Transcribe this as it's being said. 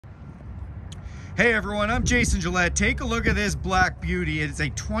Hey everyone, I'm Jason Gillette. Take a look at this black beauty. It's a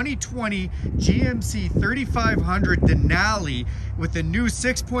 2020 GMC 3500 Denali with the new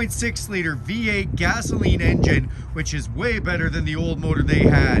 6.6 liter V8 gasoline engine, which is way better than the old motor they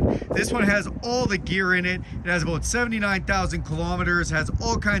had. This one has all the gear in it. It has about 79,000 kilometers, has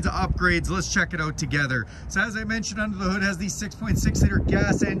all kinds of upgrades. Let's check it out together. So as I mentioned, under the hood has the 6.6 liter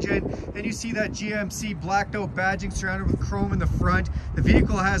gas engine. Then you see that GMC blacked out badging surrounded with chrome in the front. The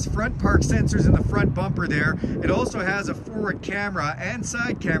vehicle has front park sensors in the front bumper there. It also has a forward camera and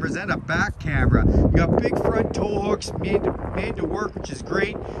side cameras and a back camera. You got big front tow hooks made to work, which is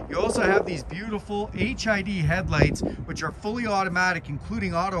great. You also have these beautiful HID headlights, which are fully automatic,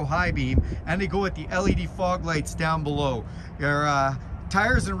 including auto high beam, and they go with the LED fog lights down below. Your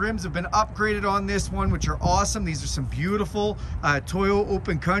tires and rims have been upgraded on this one, which are awesome. These are some beautiful Toyo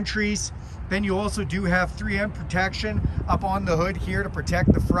Open Countries. Then you also do have 3M protection up on the hood here to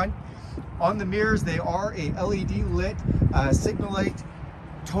protect the front. On the mirrors, they are a LED lit signal light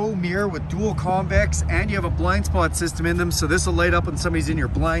tow mirror with dual convex, and you have a blind spot system in them, so this will light up when somebody's in your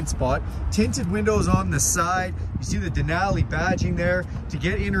blind spot. Tinted windows on the side. You see the Denali badging there. To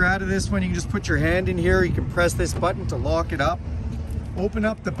get in or out of this one, you can just put your hand in here. You can press this button to lock it up. Open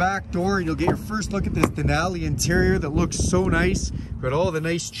up the back door and you'll get your first look at this Denali interior that looks so nice. Got all the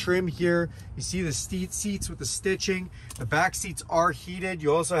nice trim here. You see the seats with the stitching. The back seats are heated.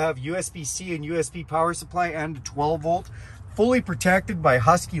 You also have USB-C and USB power supply and a 12 volt. Fully protected by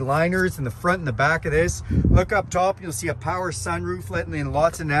Husky liners in the front and the back of this. Look up top, you'll see a power sunroof letting in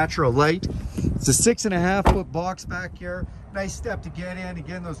lots of natural light. It's a 6.5 foot box back here. Nice step to get in.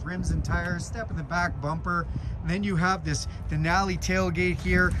 Again, those rims and tires, step in the back bumper. And then you have this Denali tailgate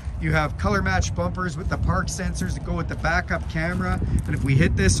here. You have color matched bumpers with the park sensors that go with the backup camera. And if we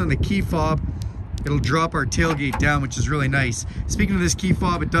hit this on the key fob, it'll drop our tailgate down, which is really nice. Speaking of this key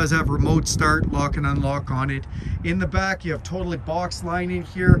fob, it does have remote start, lock and unlock on it. In the back, you have totally box lining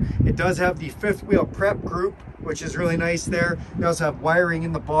here. It does have the fifth wheel prep group, which is really nice there. You also have wiring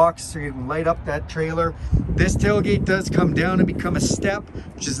in the box so you can light up that trailer. This tailgate does come down and become a step,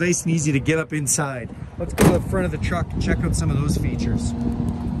 which is nice and easy to get up inside. Let's go to the front of the truck and check out some of those features.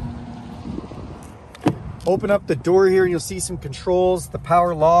 Open up the door here and you'll see some controls, the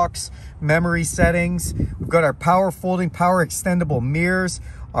power locks, memory settings. We've got our power folding, power extendable mirrors,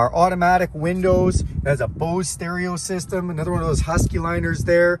 our automatic windows. It has a Bose stereo system, another one of those Husky liners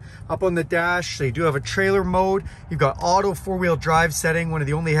there. Up on the dash, so you do have a trailer mode. You've got auto four-wheel drive setting, one of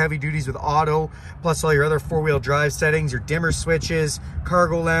the only heavy duties with auto, plus all your other four-wheel drive settings, your dimmer switches,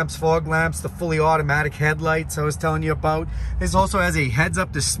 cargo lamps, fog lamps, the fully automatic headlights I was telling you about. This also has a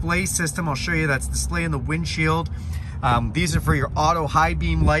heads-up display system. I'll show you that's display in the windshield. These are for your auto high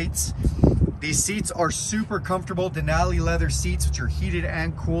beam lights. These seats are super comfortable, Denali leather seats, which are heated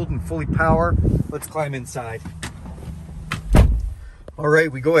and cooled and fully power. Let's climb inside. All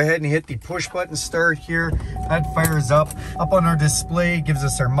right, we go ahead and hit the push button start here. That fires up. Up on our display, gives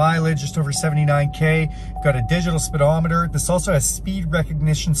us our mileage, just over 79K. We've got a digital speedometer. This also has speed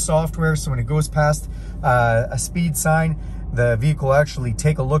recognition software, so when it goes past a speed sign, the vehicle will actually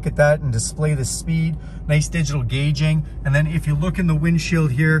take a look at that and display the speed. Nice digital gauging. And then if you look in the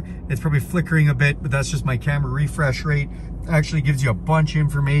windshield here, it's probably flickering a bit, but that's just my camera refresh rate. It actually gives you a bunch of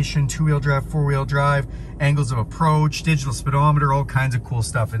information, two-wheel drive, four-wheel drive, angles of approach, digital speedometer, all kinds of cool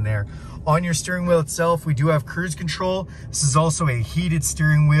stuff in there. On your steering wheel itself, we do have cruise control. This is also a heated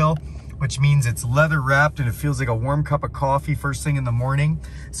steering wheel, which means it's leather wrapped and it feels like a warm cup of coffee first thing in the morning.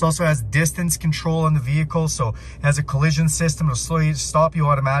 This also has distance control on the vehicle, so it has a collision system to stop you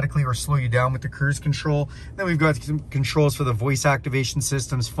automatically or slow you down with the cruise control. Then we've got some controls for the voice activation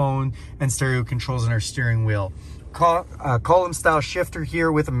systems, phone, and stereo controls on our steering wheel. Column style shifter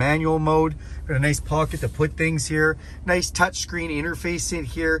here with a manual mode. Got a nice pocket to put things here. Nice touchscreen interface in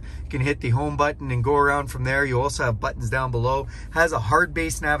here. You can hit the home button and go around from there. You also have buttons down below. Has a hard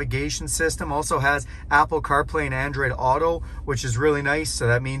base navigation system. Also has Apple CarPlay and Android Auto, which is really nice. So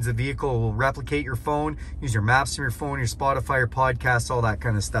that means the vehicle will replicate your phone, use your maps from your phone, your Spotify, your podcasts, all that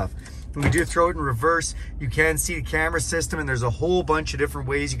kind of stuff. When we do throw it in reverse, you can see the camera system, and there's a whole bunch of different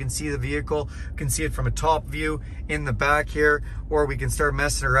ways you can see the vehicle. You can see it from a top view in the back here, or we can start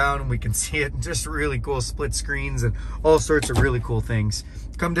messing around and we can see it in just really cool split screens and all sorts of really cool things.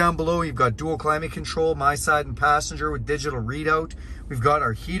 Come down below, you've got dual climate control, my side and passenger with digital readout. We've got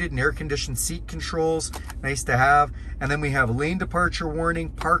our heated and air conditioned seat controls, nice to have. And then we have lane departure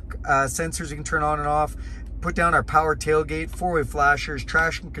warning, park sensors you can turn on and off, put down our power tailgate, four-way flashers,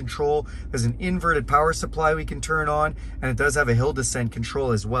 traction control. There's an inverted power supply we can turn on, and it does have a hill descent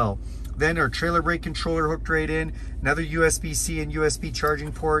control as well. Then our trailer brake controller hooked right in, another USB-C and USB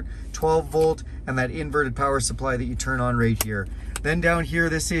charging port, 12 volt, and that inverted power supply that you turn on right here. Then down here,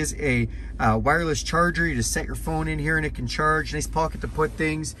 this is a wireless charger. You just set your phone in here and it can charge. Nice pocket to put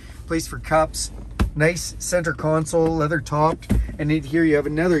things, place for cups. Nice center console, leather topped, and in here you have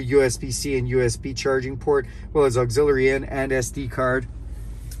another USB-C and USB charging port, well as auxiliary in and SD card.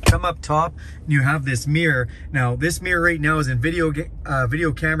 Come up top, you have this mirror. Now this mirror right now is in video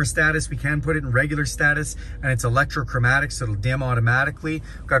camera status. We can put it in regular status, and it's electrochromatic, so it'll dim automatically.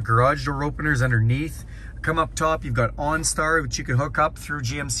 We've got garage door openers underneath. Come up top, you've got OnStar, which you can hook up through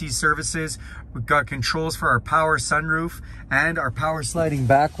GMC services. We've got controls for our power sunroof and our power sliding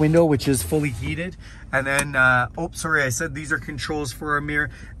back window, which is fully heated. And then, oh, sorry, I said these are controls for our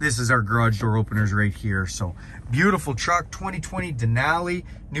mirror. This is our garage door openers right here. So beautiful truck, 2020 Denali,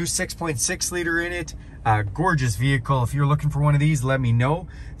 new 6.6 liter in it. Gorgeous vehicle. If you're looking for one of these, let me know.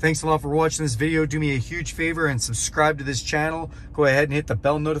 Thanks a lot for watching this video. Do me a huge favor and subscribe to this channel. Go ahead and hit the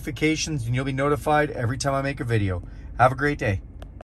bell notifications and you'll be notified every time I make a video. Have a great day.